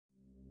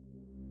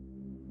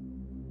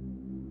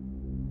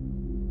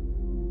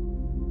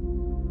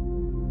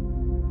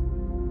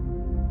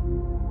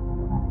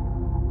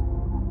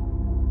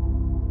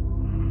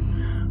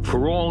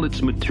For all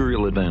its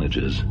material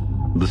advantages,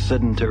 the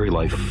sedentary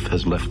life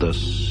has left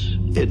us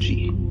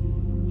edgy,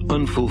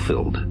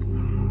 unfulfilled.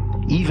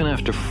 Even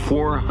after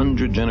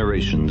 400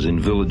 generations in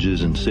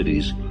villages and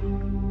cities,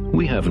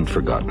 we haven't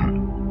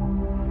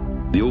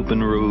forgotten. The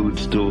open road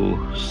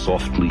still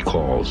softly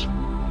calls,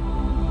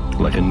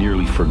 like a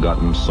nearly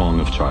forgotten song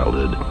of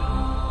childhood.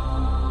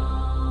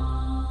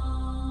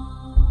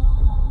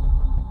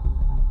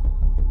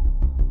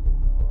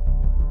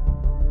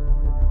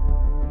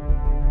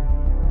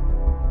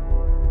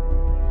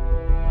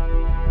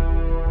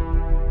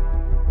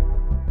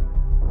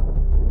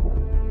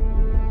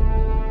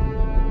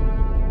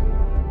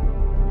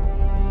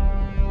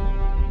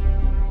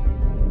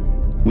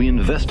 We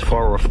invest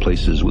far-off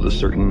places with a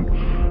certain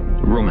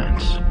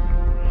romance.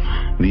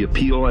 The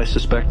appeal, I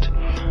suspect,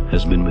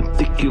 has been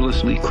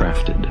meticulously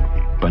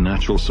crafted by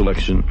natural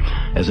selection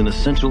as an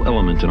essential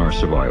element in our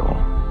survival.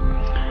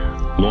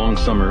 Long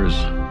summers,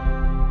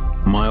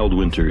 mild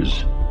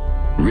winters,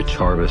 rich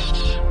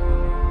harvests,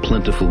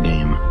 plentiful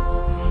game.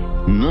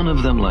 None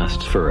of them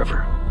lasts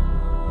forever.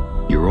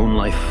 Your own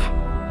life,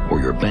 or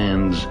your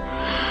band's,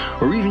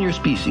 or even your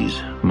species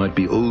might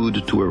be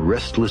owed to a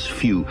restless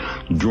few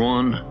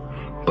drawn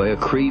by a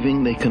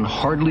craving they can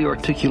hardly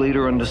articulate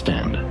or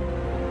understand,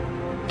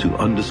 to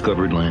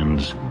undiscovered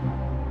lands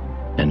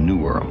and new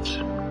worlds.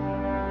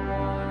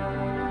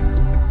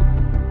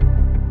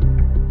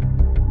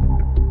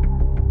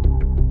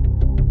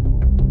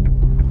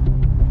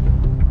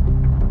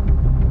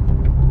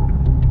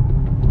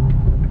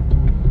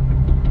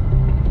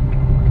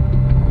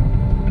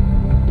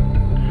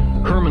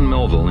 Herman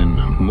Melville in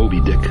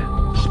Moby Dick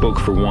spoke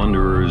for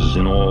wanderers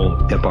in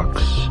all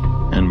epochs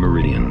and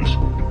meridians.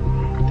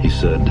 He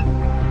said,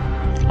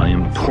 "I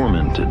am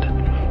tormented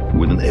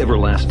with an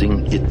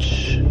everlasting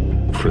itch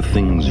for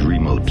things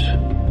remote.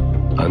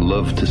 I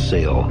love to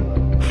sail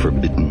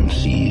forbidden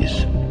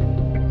seas."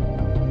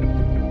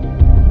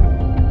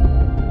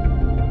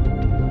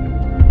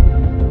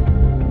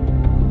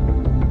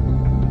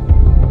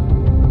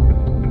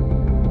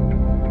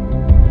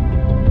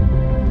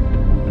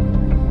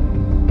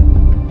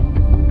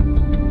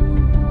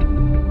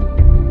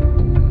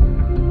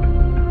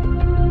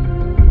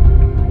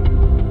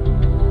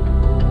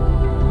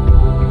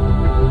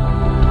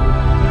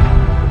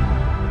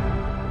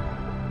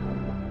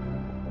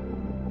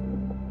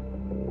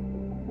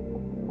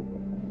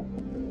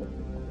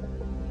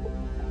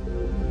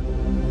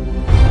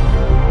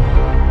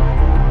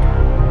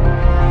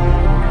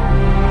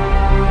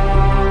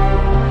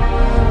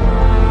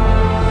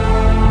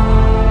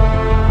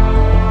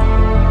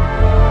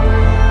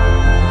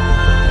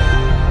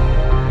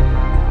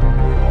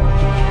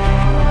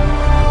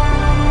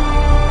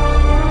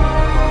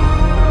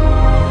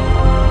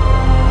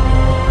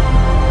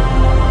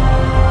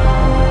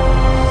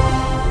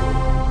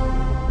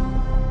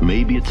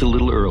 Maybe it's a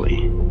little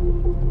early.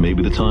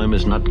 Maybe the time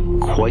is not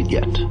quite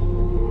yet.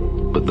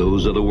 But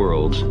those other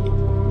worlds,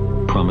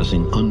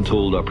 promising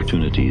untold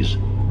opportunities,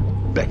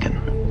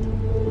 beckon.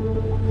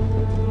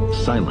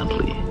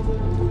 Silently,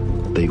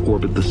 they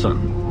orbit the sun,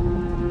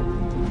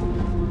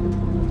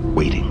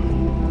 waiting.